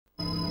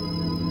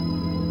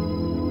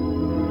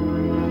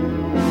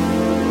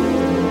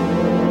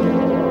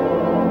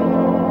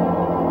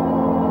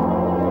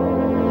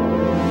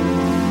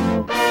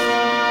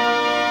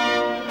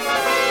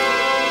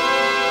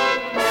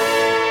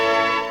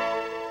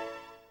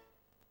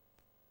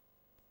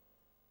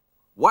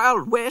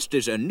Wild West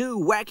is a new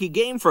wacky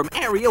game from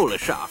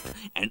Areolasoft,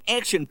 an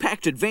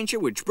action-packed adventure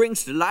which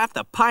brings to life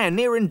the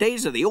pioneering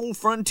days of the old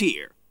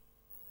frontier.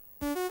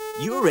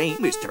 Your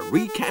aim is to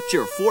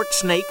recapture Fort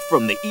Snake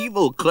from the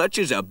evil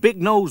clutches of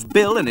Big Nose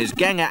Bill and his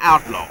gang of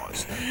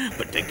outlaws.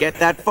 But to get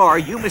that far,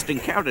 you must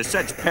encounter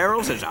such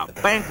perils as a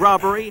bank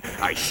robbery,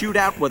 a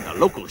shootout with the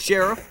local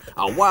sheriff,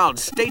 a wild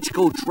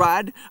stagecoach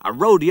ride, a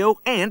rodeo,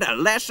 and a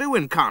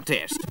lassoing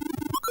contest.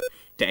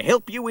 To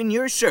help you in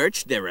your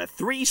search, there are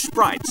 3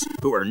 sprites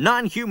who are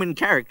non-human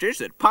characters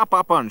that pop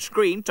up on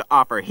screen to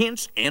offer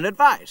hints and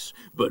advice.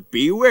 But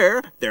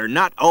beware, they're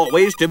not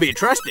always to be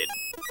trusted.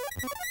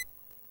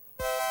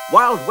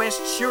 Wild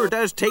West sure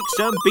does take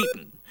some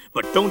beating,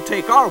 but don't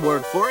take our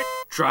word for it,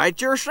 try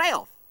it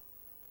yourself.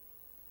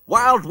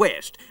 Wild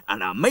West,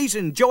 an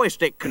amazing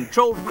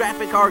joystick-controlled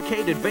graphic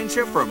arcade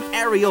adventure from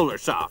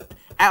Areolasoft.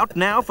 Out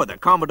now for the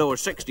Commodore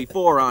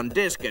 64 on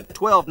disc at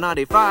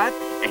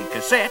 $12.95 and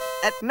cassette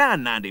at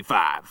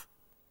 $9.95.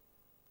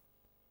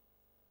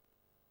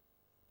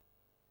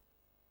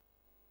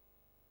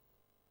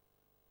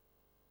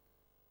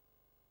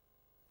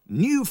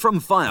 New from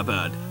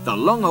Firebird, the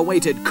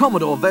long-awaited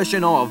Commodore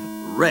version of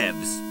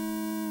Revs.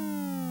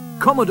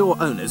 Commodore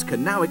owners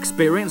can now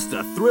experience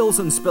the thrills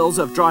and spills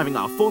of driving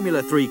a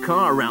Formula 3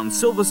 car around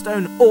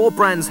Silverstone or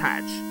Brands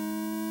Hatch.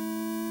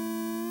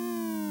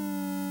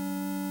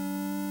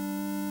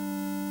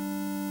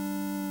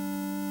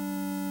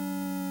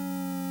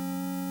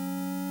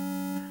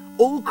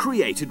 All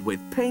created with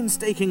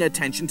painstaking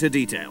attention to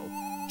detail.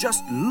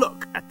 Just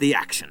look at the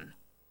action.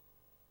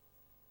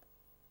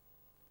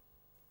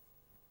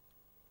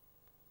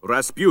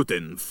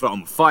 Rasputin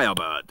from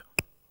Firebird.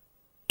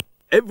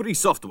 Every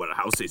software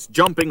house is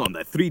jumping on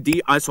the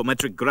 3D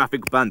isometric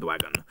graphic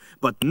bandwagon,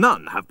 but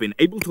none have been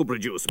able to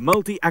produce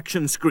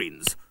multi-action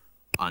screens.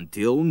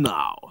 Until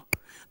now.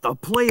 The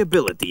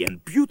playability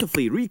and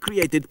beautifully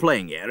recreated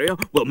playing area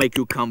will make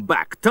you come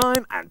back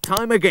time and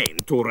time again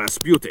to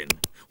Rasputin,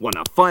 one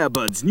of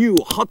Firebird's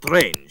new hot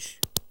range.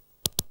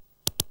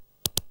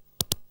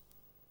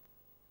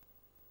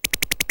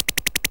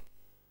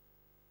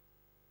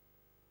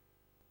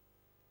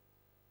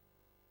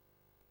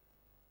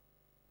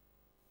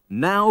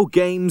 Now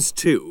Games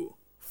 2.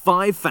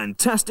 5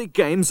 fantastic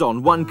games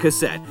on one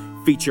cassette,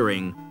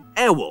 featuring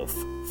Airwolf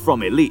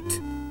from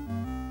Elite,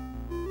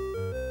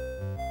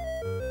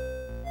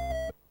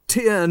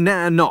 Tir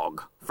Na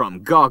Nog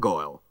from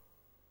Gargoyle,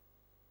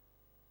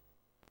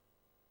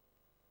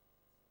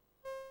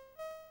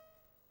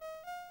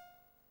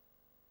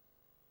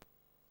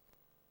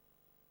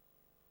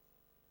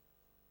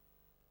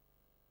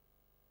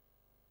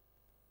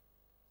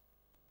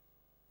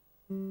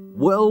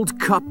 World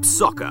Cup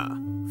Soccer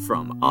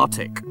from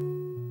Arctic,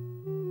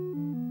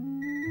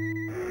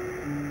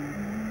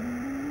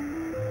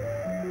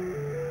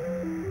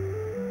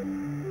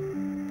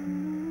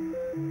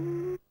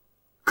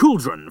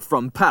 Cauldron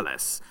from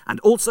Palace, and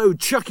also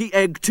Chucky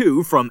Egg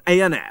 2 from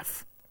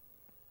A&F.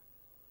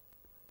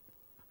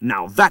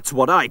 Now that's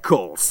what I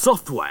call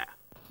software.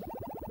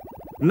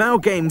 Now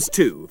Games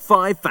 2,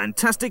 5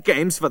 fantastic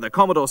games for the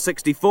Commodore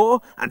 64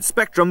 and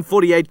Spectrum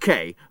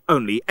 48K,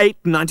 only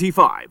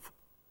 $8.95.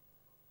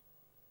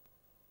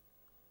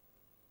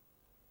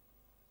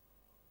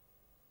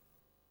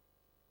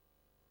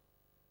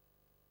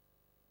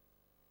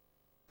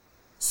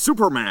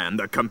 Superman,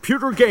 the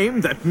computer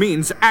game that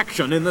means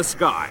action in the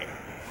sky.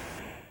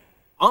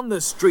 On the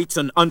streets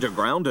and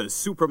underground as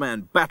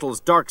Superman battles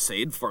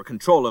Darkseid for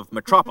control of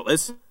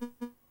Metropolis,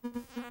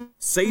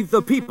 save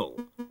the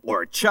people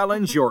or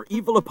challenge your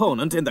evil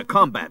opponent in the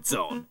combat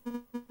zone.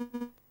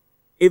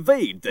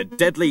 Evade the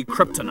deadly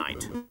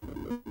kryptonite.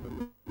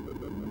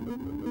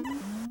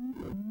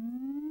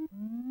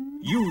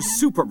 Use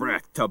super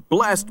breath to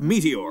blast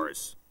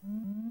meteors.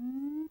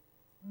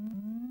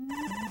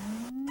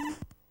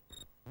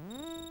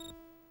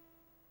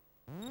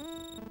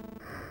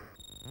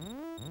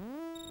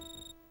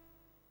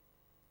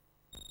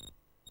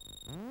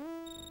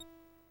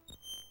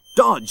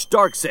 Dodge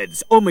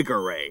Darkseid's Omega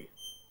Ray.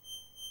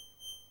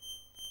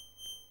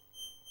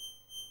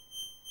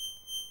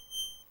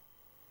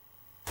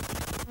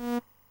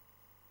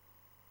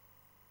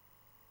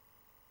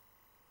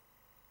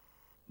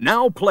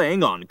 Now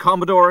playing on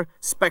Commodore,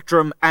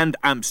 Spectrum, and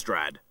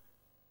Amstrad.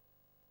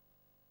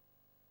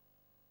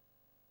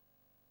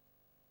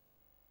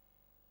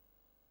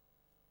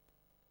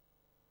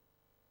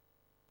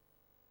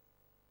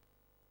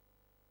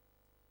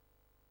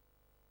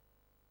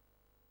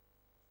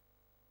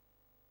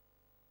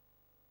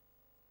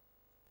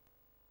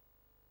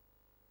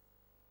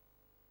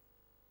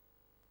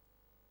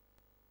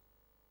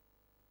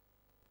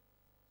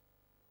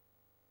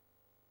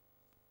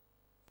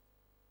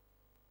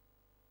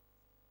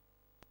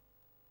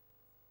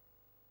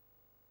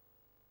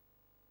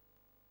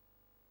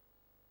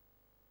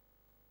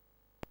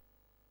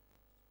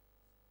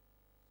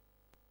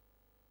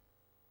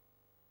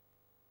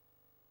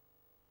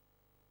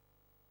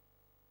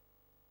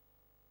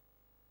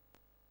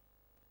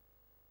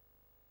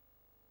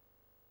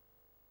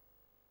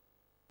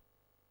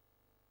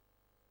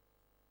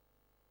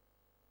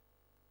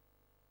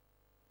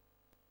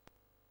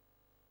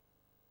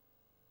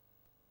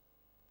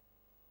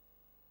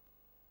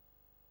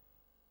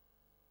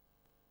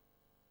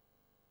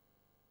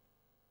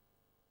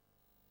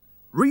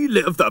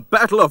 Relive the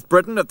Battle of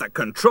Britain at the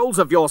controls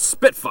of your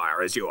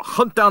Spitfire as you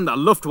hunt down the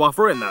Luftwaffe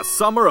in the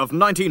summer of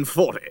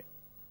 1940.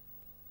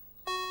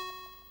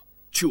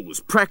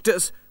 Choose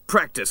Practice,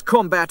 Practice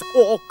Combat,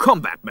 or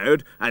Combat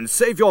Mode, and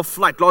save your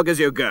flight log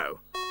as you go.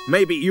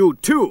 Maybe you,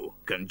 too,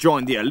 can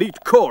join the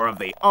elite corps of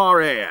the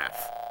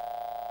RAF.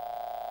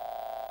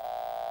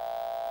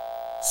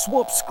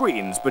 Swap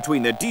screens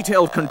between the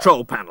detailed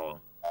control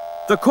panel,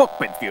 the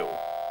cockpit view,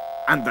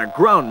 and the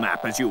ground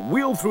map as you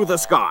wheel through the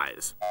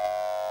skies.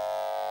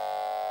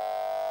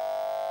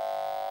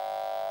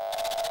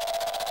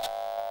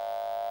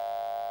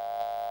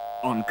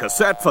 On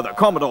cassette for the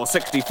Commodore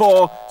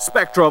 64,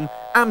 Spectrum,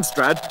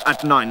 Amstrad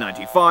at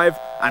 $9.95,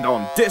 and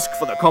on disc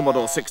for the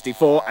Commodore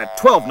 64 at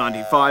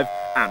 $12.95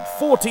 and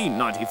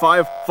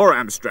 $14.95 for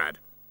Amstrad.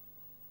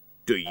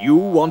 Do you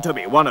want to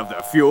be one of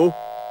the few?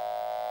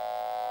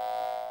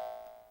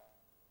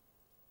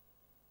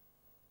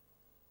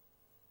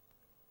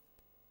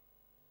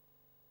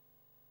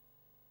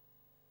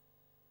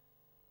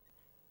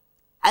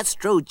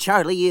 Astro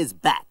Charlie is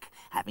back.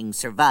 Having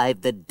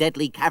survived the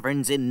deadly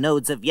caverns in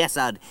nodes of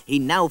Yesod, he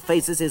now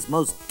faces his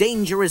most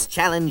dangerous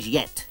challenge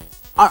yet.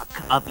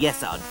 Ark of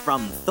Yesod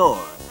from Thor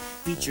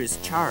features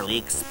Charlie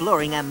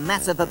exploring a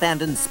massive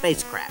abandoned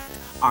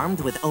spacecraft. Armed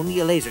with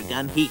only a laser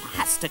gun, he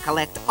has to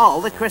collect all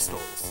the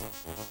crystals.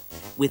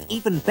 With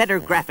even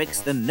better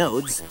graphics than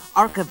Nodes,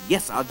 Ark of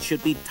Yesod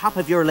should be top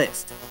of your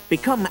list.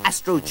 Become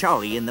Astro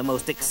Charlie in the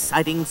most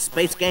exciting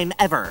space game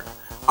ever.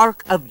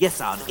 Ark of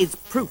Yesod is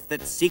proof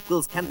that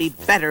sequels can be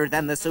better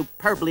than the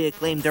superbly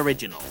acclaimed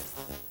original.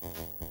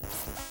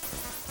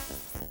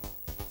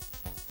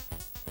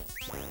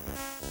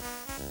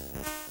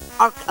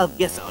 Ark of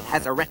Yesod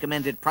has a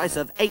recommended price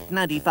of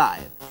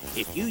 $8.95.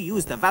 If you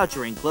use the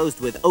voucher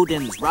enclosed with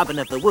Odin's Robin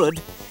of the Wood,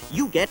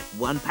 you get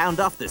 £1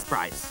 off this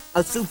price.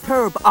 A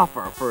superb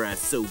offer for a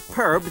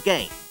superb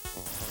game.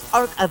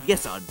 Ark of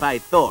Yesod by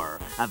Thor,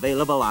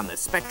 available on the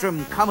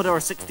Spectrum, Commodore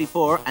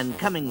 64, and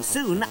coming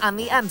soon on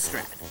the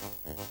Amstrad.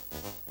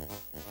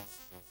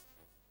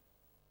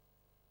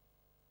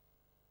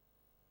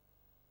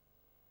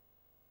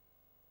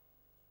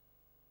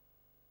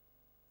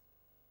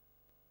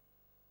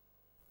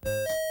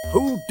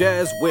 Who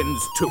Dares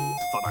Wins 2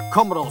 for the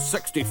Commodore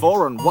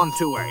 64 and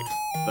 128,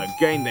 the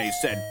game they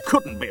said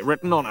couldn't be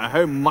written on a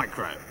home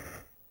micro.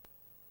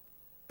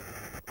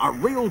 A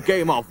real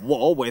game of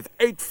war with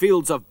 8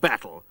 fields of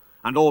battle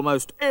and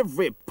almost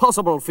every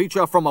possible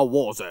feature from a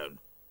war zone.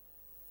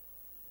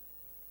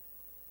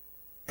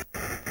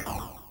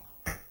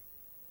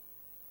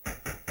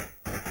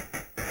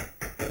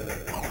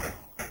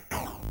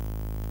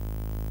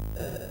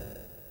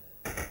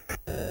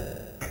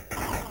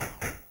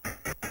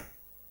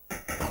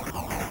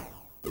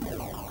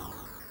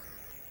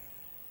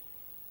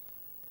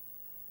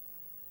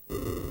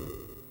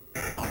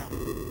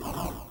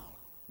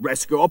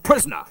 Rescue a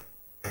prisoner.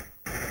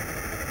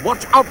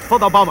 Watch out for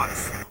the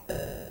bombers.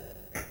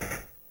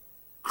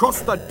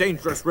 Cross the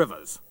dangerous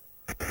rivers.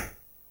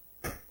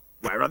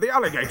 Where are the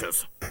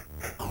alligators?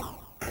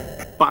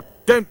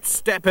 But don't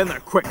step in the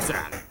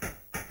quicksand.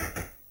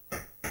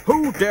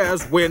 Who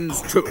Dares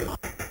Wins 2,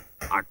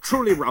 a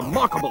truly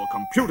remarkable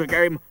computer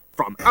game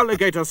from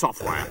Alligator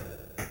Software.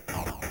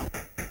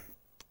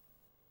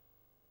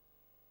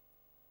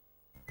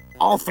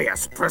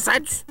 Orpheus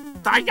presents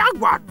The Young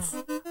Ones.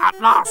 At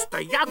last,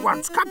 the young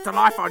ones come to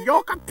life on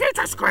your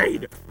computer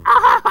screen.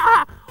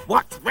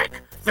 Watch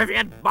Rick,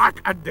 Vivian, Mike,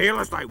 and Neil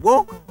as they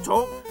walk,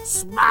 talk,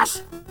 smash,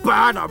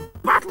 burn, and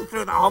battle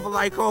through the hovel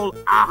they call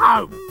a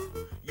home.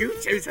 You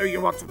choose who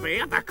you want to be,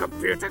 and the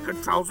computer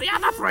controls the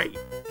other 3.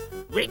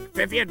 Rick,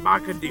 Vivian,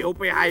 Mike, and Neil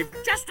behave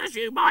just as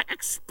you might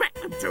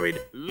expect them to in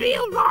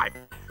real life.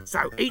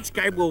 So each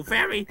game will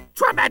vary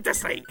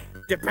tremendously,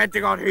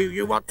 depending on who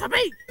you want to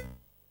be.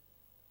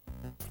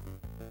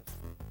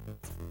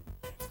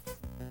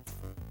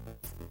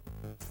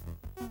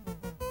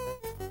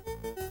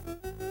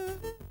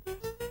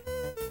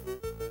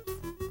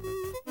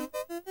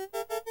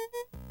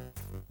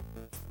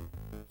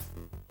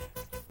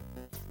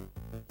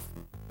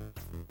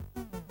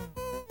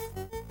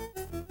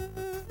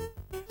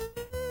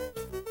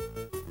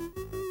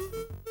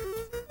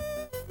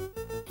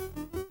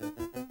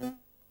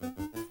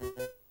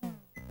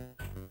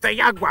 The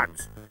Young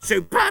Ones,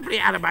 superbly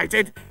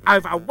animated,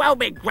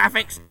 overwhelming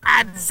graphics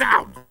and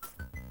sound.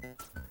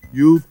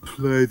 You'll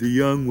play the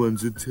young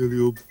ones until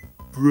your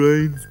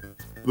brains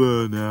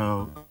burn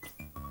out.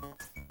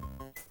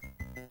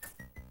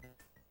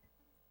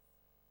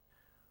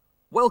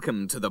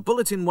 Welcome to the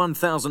Bulletin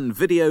 1000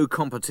 video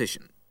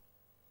competition.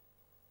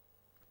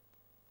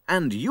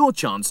 And your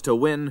chance to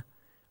win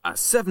a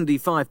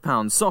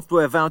 £75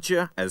 software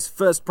voucher as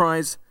first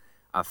prize,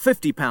 a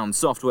 £50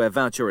 software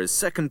voucher as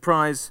second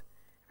prize,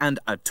 and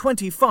a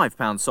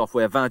 £25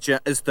 software voucher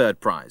as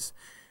third prize.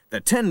 The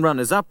 10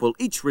 runners-up will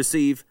each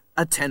receive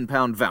a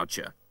 £10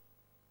 voucher.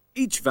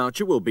 Each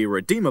voucher will be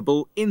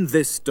redeemable in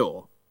this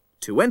store.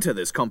 To enter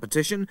this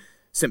competition,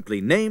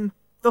 simply name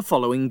the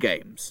following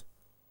games.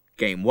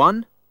 Game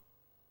 1,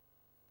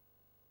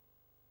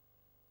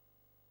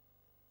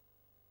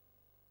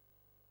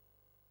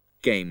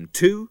 Game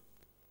 2.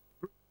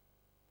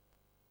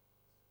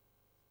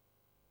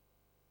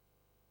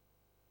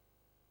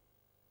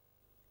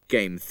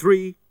 Game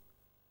 3.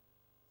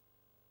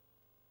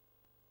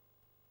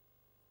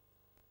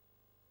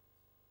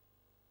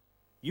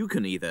 You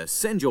can either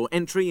send your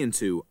entry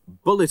into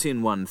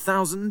Bulletin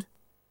 1000,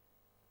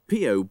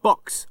 P.O.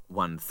 Box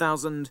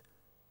 1000,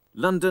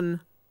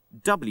 London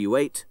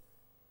W8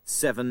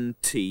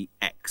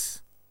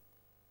 7TX,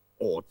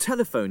 or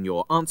telephone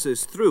your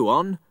answers through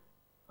on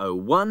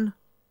 01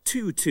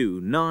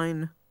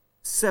 229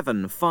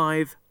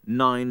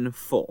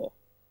 7594.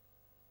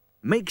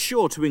 Make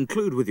sure to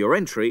include with your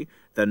entry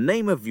the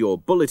name of your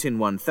Bulletin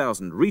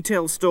 1000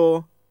 retail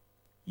store,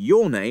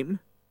 your name,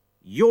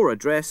 your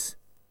address,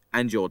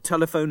 and your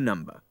telephone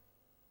number.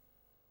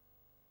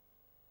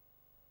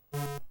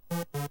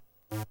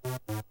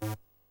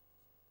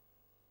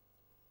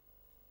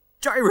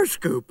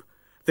 Gyroscope,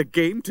 the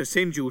game to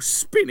send you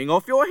spinning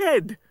off your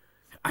head.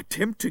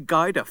 Attempt to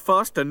guide a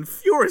fast and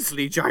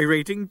furiously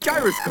gyrating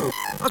gyroscope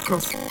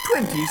across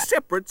 20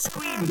 separate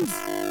screens.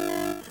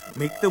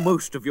 Make the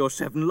most of your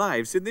 7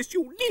 lives in this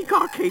unique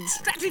arcade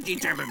strategy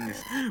challenge.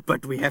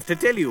 But we have to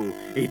tell you,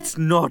 it's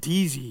not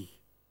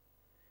easy.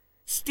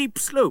 Steep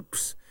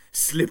slopes,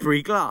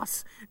 slippery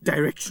glass,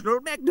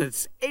 directional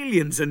magnets,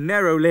 aliens and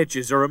narrow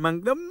ledges are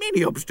among the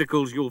many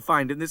obstacles you'll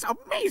find in this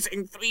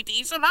amazing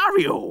 3D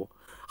scenario.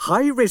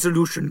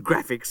 High-resolution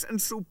graphics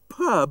and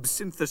superb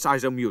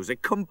synthesizer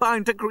music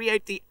combine to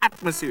create the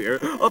atmosphere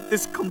of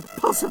this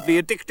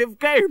compulsively addictive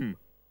game.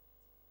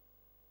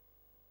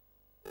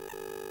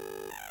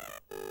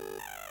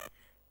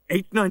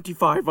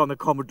 $8.95 on the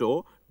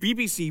Commodore,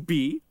 BBC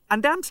B,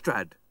 and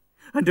Amstrad,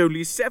 and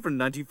only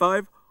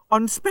 $7.95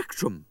 on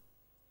Spectrum.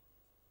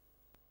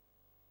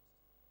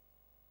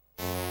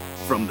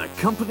 From the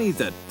company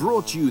that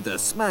brought you the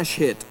smash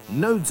hit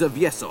Nodes of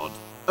Yesod,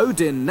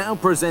 Odin now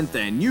present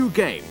their new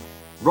game,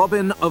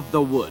 Robin of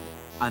the Wood,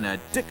 an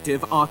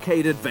addictive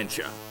arcade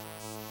adventure.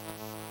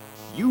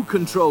 You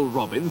control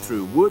Robin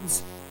through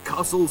woods,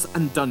 castles,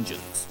 and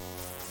dungeons.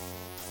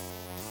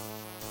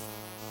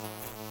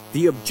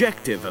 The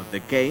objective of the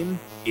game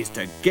is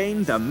to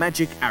gain the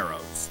magic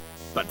arrows.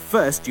 But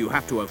first you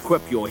have to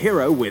equip your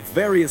hero with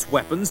various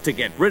weapons to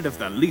get rid of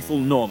the lethal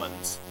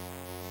Normans.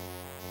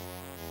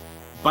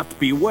 But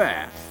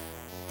beware!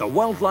 The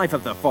wildlife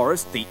of the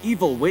forest, the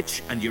evil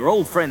witch, and your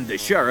old friend the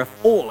sheriff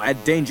all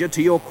add danger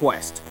to your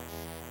quest.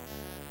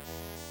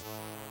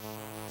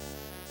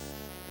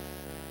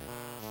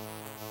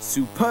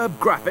 Superb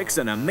graphics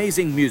and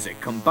amazing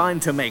music combine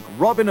to make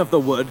Robin of the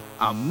Wood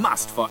a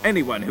must for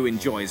anyone who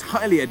enjoys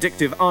highly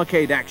addictive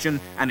arcade action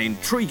and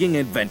intriguing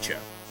adventure.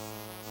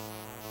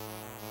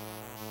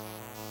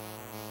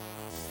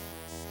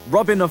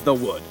 Robin of the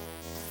Wood,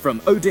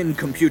 from Odin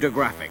Computer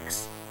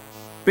Graphics.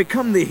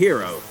 Become the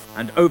hero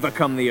and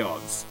overcome the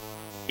odds,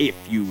 if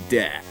you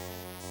dare.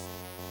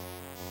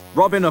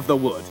 Robin of the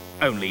Wood,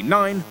 only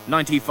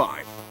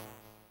 $9.95.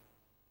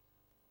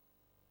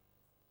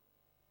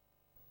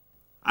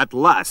 At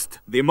last,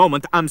 the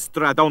moment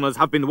Amstrad owners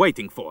have been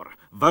waiting for.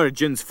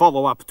 Virgin's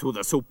follow-up to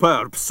the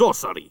superb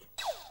sorcery.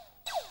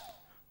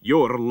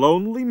 Your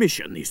lonely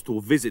mission is to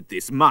visit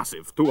this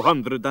massive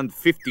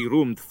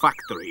 250-roomed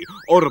factory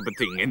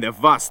orbiting in the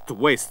vast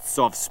wastes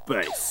of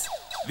space.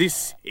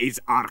 This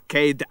is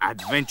arcade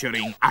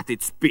adventuring at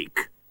its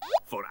peak.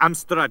 For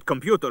Amstrad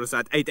computers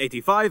at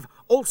 $8.85,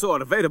 also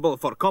available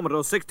for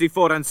Commodore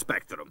 64 and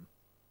Spectrum.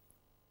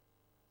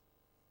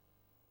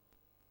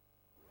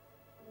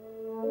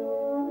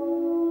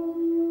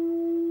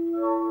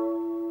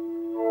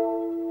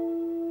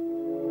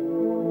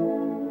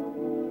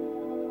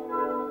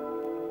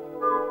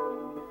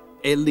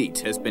 Elite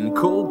has been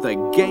called the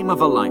game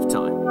of a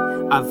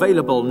lifetime.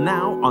 Available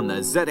now on the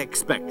ZX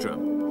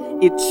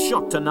Spectrum. It's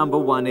shot to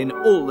 #1 in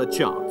all the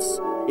charts.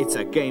 It's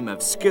a game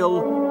of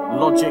skill,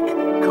 logic,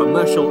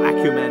 commercial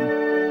acumen,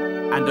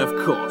 and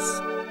of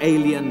course,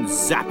 alien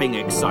zapping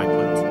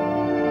excitement.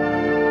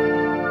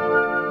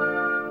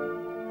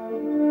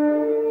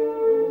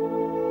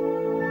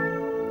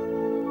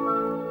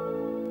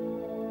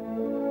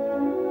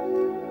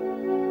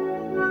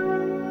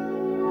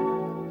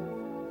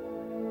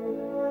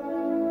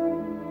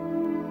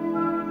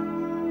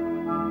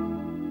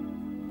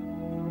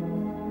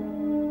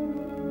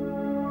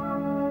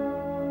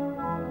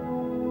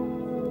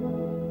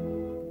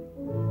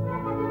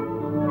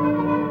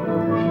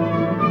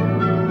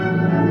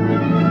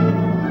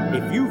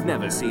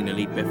 Never seen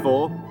Elite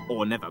before,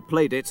 or never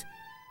played it,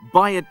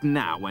 buy it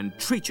now and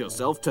treat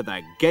yourself to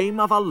the game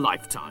of a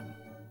lifetime.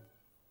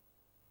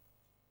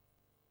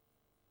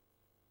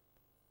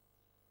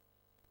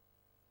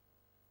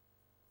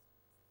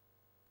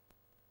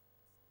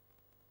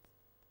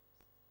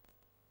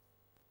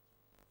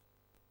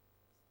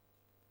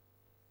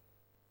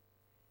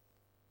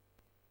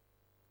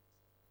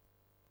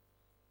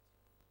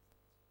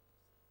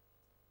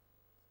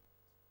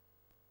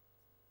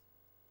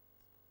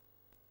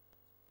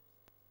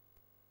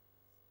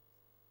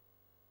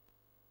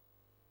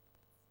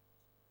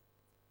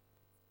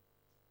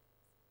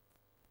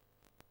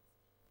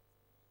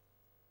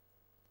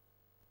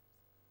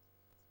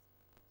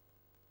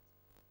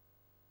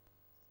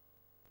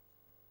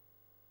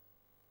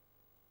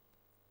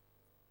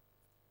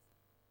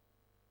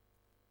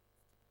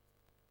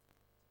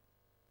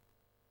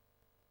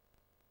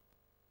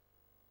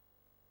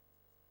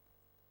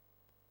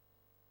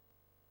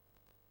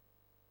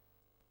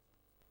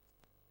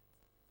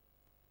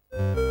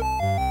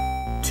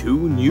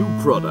 Two new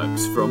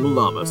products from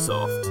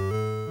Llamasoft.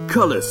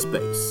 Color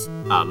Space,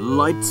 a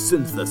light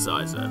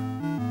synthesizer.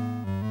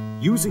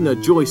 Using a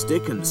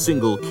joystick and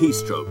single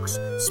keystrokes,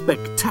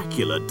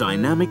 spectacular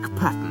dynamic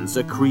patterns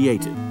are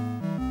created.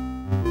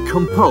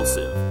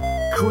 Compulsive,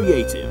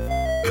 creative,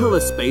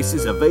 Color Space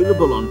is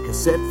available on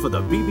cassette for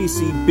the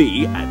BBC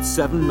B at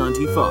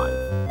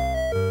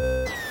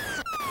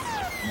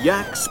 $7.95.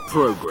 Yak's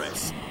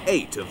Progress,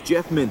 8 of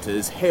Jeff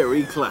Minter's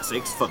hairy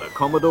classics for the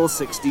Commodore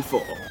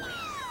 64.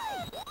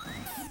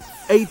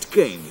 8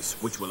 games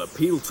which will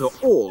appeal to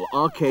all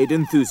arcade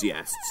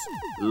enthusiasts.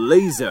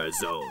 Laser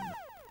Zone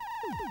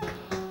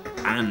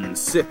and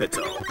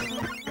Sipito.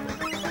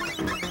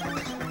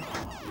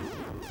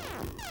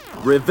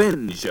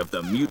 Revenge of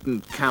the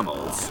Mutant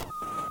Camels.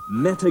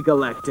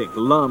 Metagalactic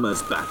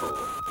Llamas Battle.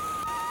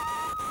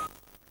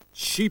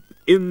 Sheep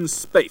in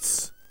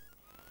Space.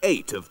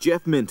 8 of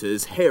Jeff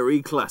Minter's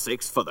hairy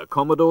classics for the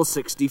Commodore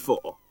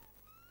 64.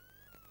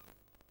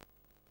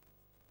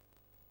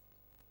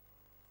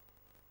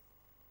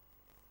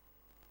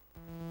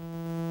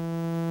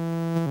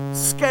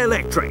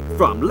 Scalextric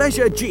from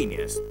Leisure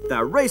Genius,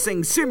 the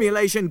racing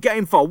simulation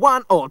game for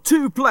 1 or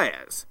 2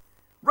 players.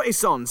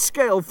 Race on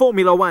scale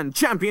Formula 1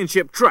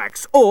 championship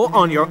tracks or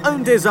on your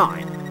own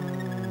design.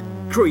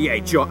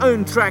 Create your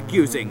own track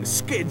using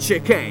skid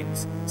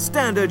chicanes,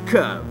 standard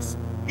curves,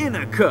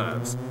 inner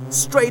curves,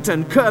 straight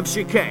and curved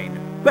chicane,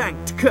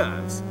 banked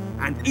curves,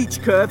 and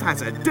each curve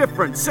has a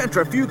different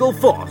centrifugal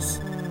force.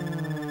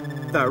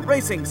 The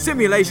racing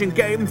simulation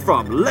game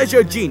from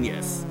Leisure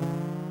Genius.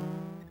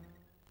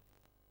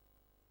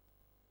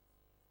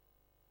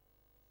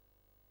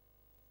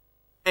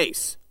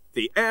 Ace,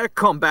 the Air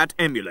Combat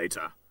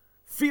Emulator.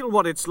 Feel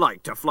what it's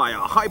like to fly a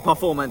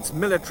high-performance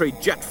military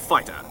jet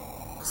fighter.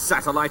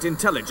 Satellite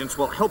intelligence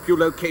will help you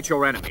locate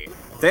your enemy.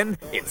 Then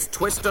it's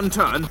twist and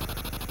turn.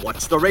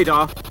 Watch the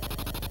radar.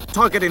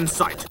 Target in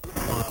sight.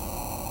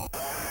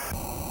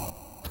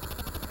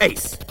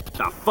 Ace,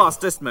 the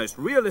fastest, most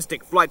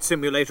realistic flight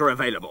simulator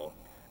available.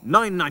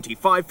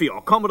 $9.95 for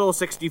your Commodore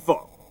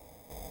 64.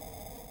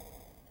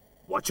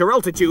 Watch your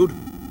altitude.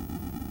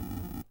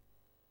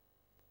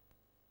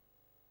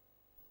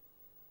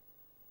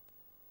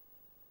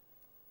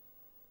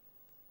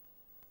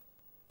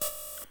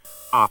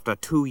 After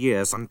 2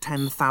 years and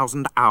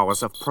 10,000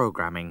 hours of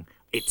programming,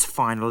 it's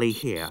finally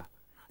here.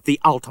 The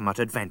ultimate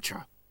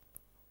adventure.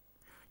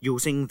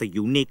 Using the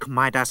unique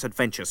Midas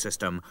Adventure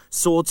system,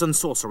 Swords and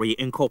Sorcery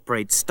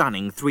incorporates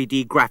stunning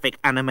 3D graphic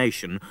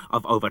animation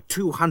of over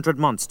 200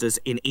 monsters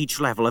in each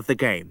level of the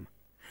game.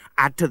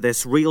 Add to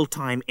this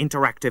real-time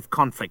interactive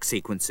conflict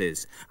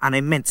sequences, an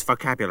immense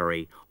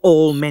vocabulary,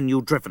 all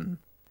menu-driven.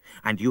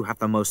 And you have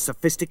the most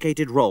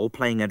sophisticated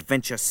role-playing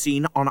adventure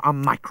seen on a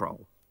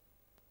micro.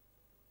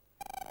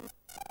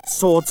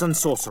 Swords and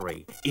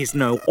Sorcery is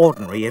no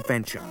ordinary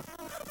adventure.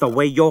 The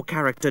way your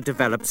character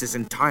develops is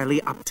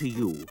entirely up to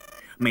you.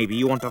 Maybe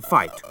you want to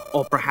fight,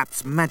 or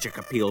perhaps magic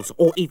appeals,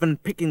 or even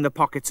picking the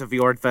pockets of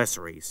your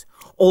adversaries.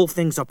 All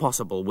things are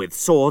possible with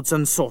Swords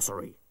and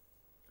Sorcery.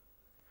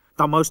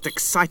 The most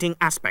exciting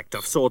aspect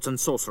of Swords and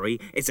Sorcery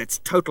is its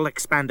total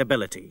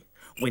expandability.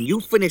 When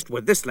you've finished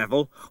with this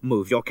level,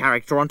 move your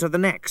character onto the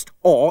next,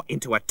 or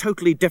into a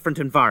totally different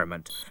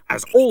environment,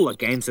 as all the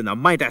games in the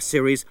Midas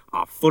series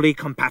are fully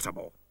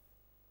compatible.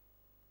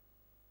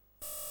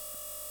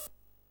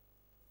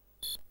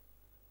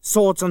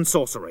 Swords and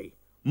Sorcery.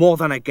 More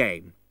than a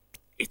game.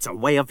 It's a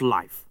way of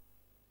life.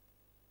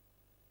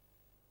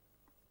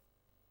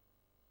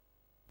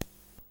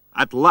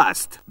 At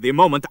last, the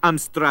moment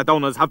Amstrad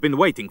owners have been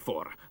waiting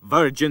for.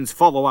 Virgin's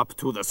follow-up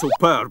to the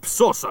superb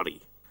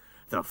Sorcery.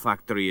 The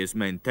factory is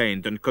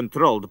maintained and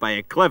controlled by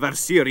a clever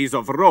series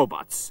of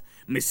robots,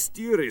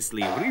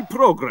 mysteriously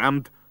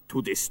reprogrammed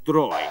to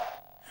destroy.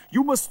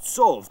 You must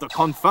solve the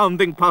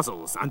confounding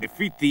puzzles and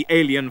defeat the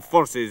alien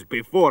forces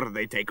before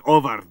they take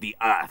over the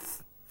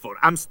Earth. For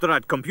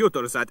Amstrad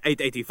computers at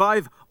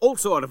 $8.85,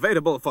 also are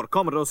available for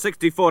Commodore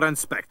 64 and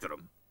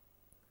Spectrum.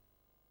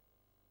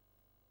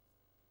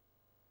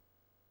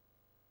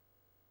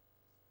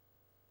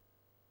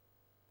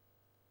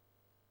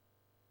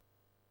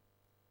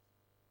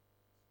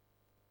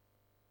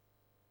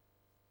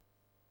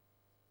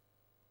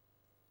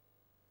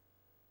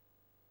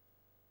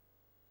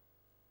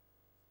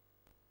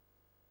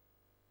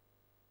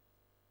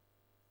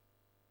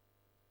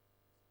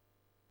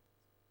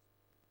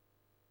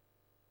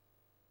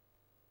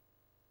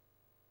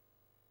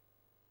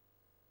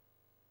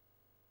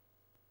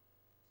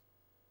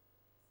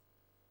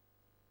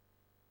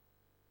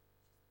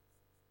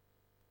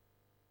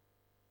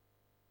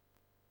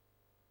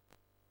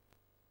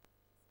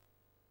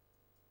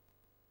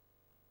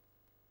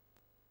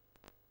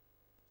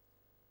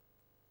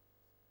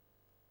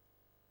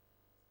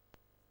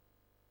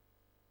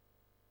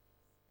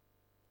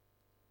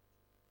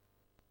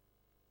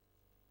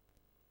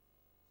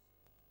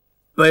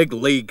 Big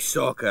League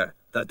Soccer,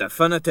 the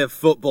definitive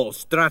football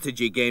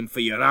strategy game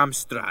for your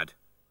Amstrad.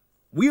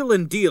 Wheel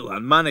and deal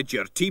and manage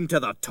your team to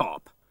the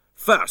top.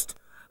 First,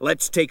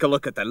 let's take a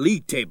look at the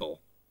league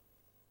table.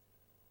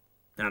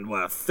 And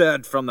we're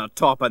third from the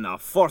top in the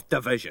 4th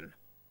Division.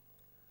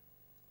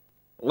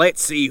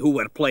 Let's see who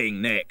we're playing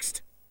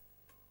next.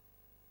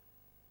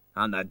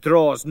 And the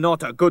draw's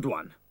not a good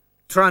one.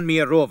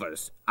 Tranmere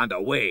Rovers, and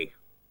away.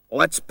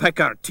 Let's pick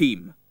our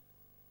team.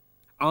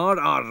 Are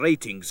our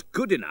ratings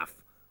good enough,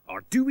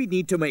 or do we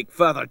need to make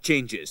further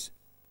changes?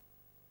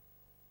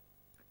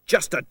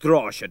 Just a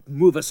draw should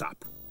move us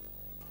up.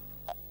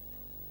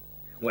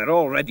 We're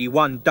already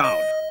 1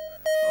 down.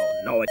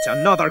 Oh no, it's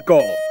another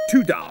goal.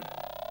 2 down.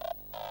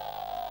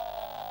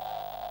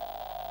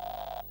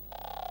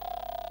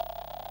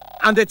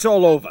 And it's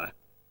all over.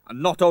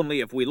 And not only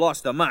have we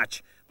lost the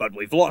match, but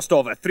we've lost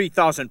over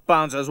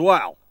 £3,000 as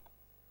well.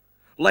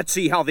 Let's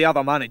see how the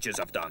other managers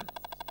have done.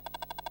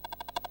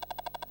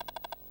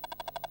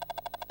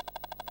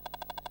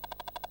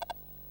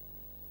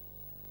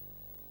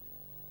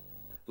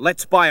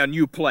 Let's buy a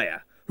new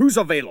player. Who's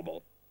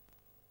available?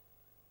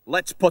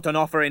 Let's put an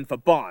offer in for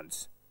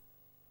Barnes.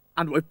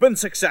 And we've been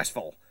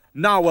successful.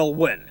 Now we'll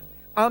win.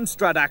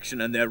 Amstrad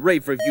Action and their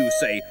rave review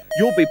say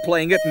you'll be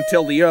playing it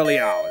until the early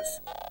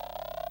hours.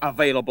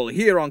 Available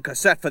here on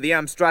cassette for the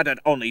Amstrad at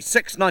only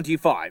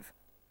 $6.95.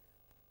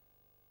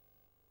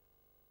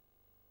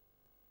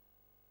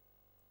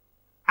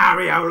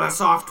 Areola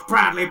Soft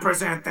proudly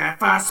present their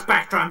first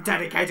Spectrum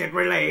dedicated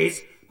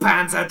release,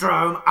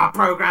 Panzerdrome, a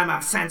program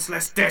of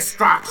senseless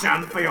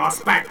destruction for your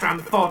Spectrum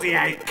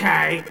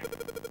 48K.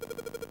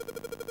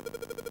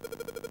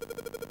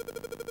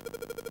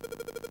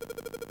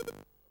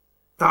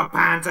 The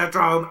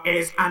Panzerdrome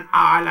is an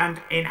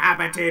island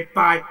inhabited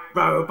by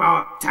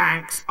robot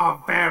tanks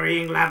of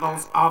varying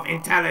levels of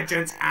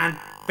intelligence and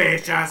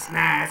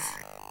viciousness.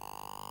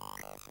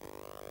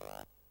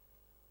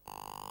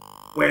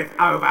 With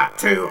over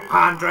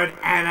 200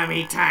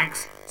 enemy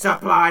tanks,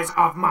 supplies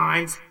of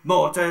mines,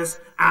 mortars,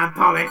 and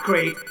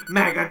polycrete,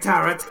 mega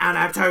turrets, and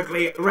a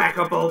totally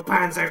wreckable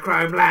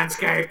Panzerchrome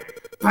landscape,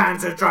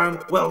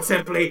 Panzerdrome will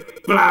simply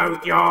blow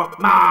your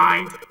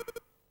mind.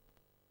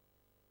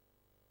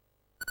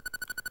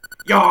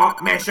 Your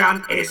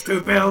mission is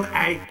to build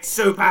a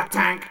super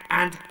tank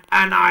and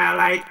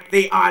annihilate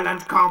the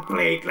island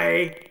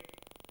completely.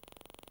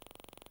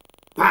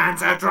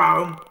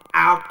 Panzerdrome,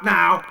 out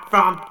now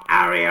from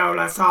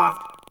Areola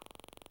Soft.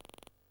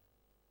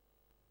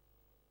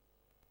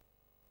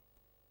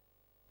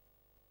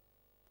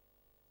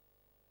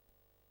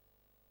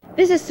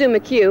 This is Sue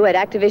McHugh at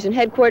Activision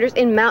headquarters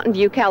in Mountain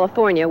View,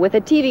 California, with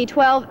a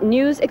TV12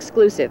 news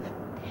exclusive.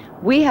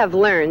 We have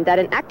learned that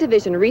an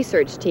Activision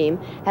research team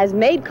has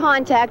made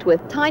contact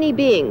with tiny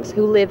beings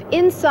who live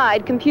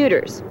inside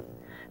computers.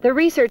 The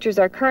researchers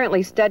are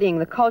currently studying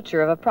the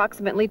culture of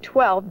approximately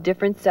 12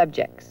 different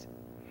subjects.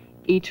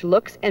 Each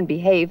looks and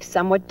behaves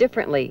somewhat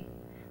differently,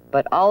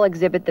 but all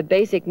exhibit the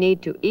basic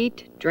need to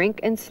eat, drink,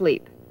 and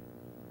sleep.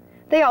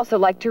 They also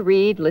like to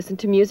read, listen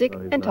to music,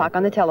 and talk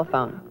on the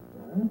telephone.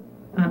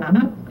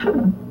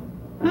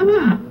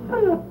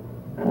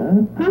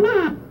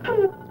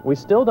 We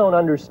still don't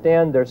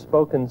understand their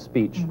spoken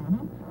speech,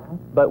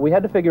 but we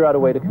had to figure out a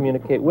way to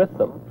communicate with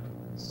them.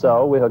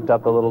 So we hooked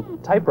up a little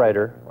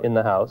typewriter in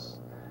the house,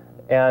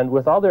 and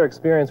with all their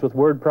experience with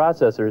word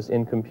processors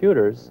in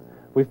computers,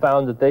 we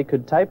found that they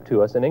could type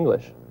to us in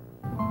English.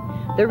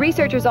 The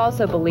researchers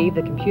also believe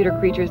the computer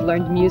creatures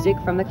learned music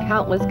from the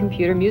countless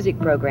computer music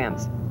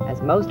programs,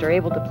 as most are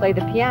able to play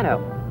the piano,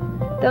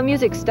 though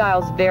music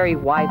styles vary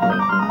widely.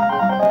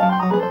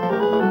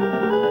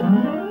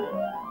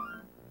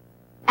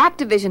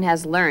 Activision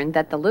has learned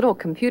that the little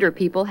computer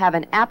people have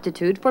an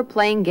aptitude for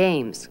playing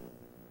games.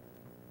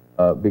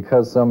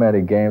 Because so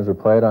many games are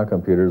played on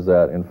computers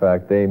that, in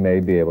fact, they may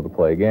be able to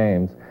play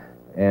games,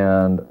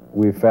 and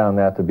we found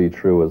that to be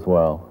true as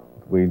well.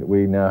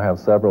 We now have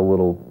several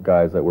little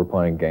guys that we're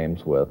playing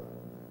games with,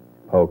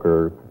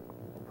 poker,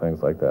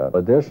 things like that.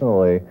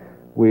 Additionally,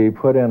 we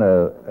put in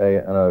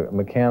a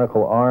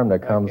mechanical arm that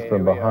comes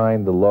from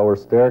behind the lower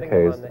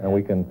staircase, and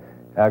we can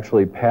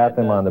actually pat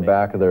them on the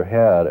back of their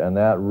head, and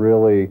that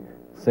really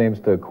seems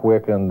to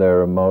quicken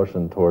their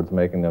emotion towards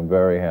making them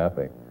very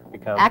happy.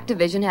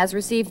 Activision has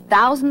received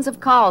thousands of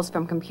calls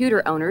from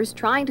computer owners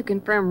trying to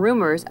confirm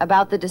rumors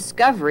about the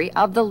discovery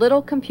of the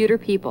little computer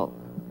people.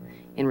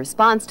 In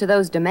response to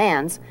those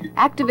demands,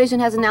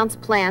 Activision has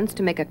announced plans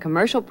to make a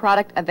commercial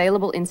product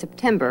available in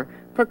September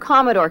for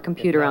Commodore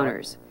computer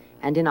owners,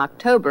 and in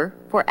October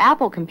for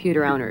Apple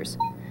computer owners,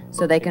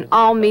 so they can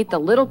all meet the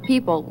little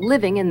people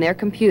living in their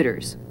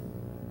computers.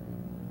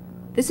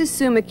 This is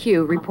Sue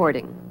McHugh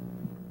reporting.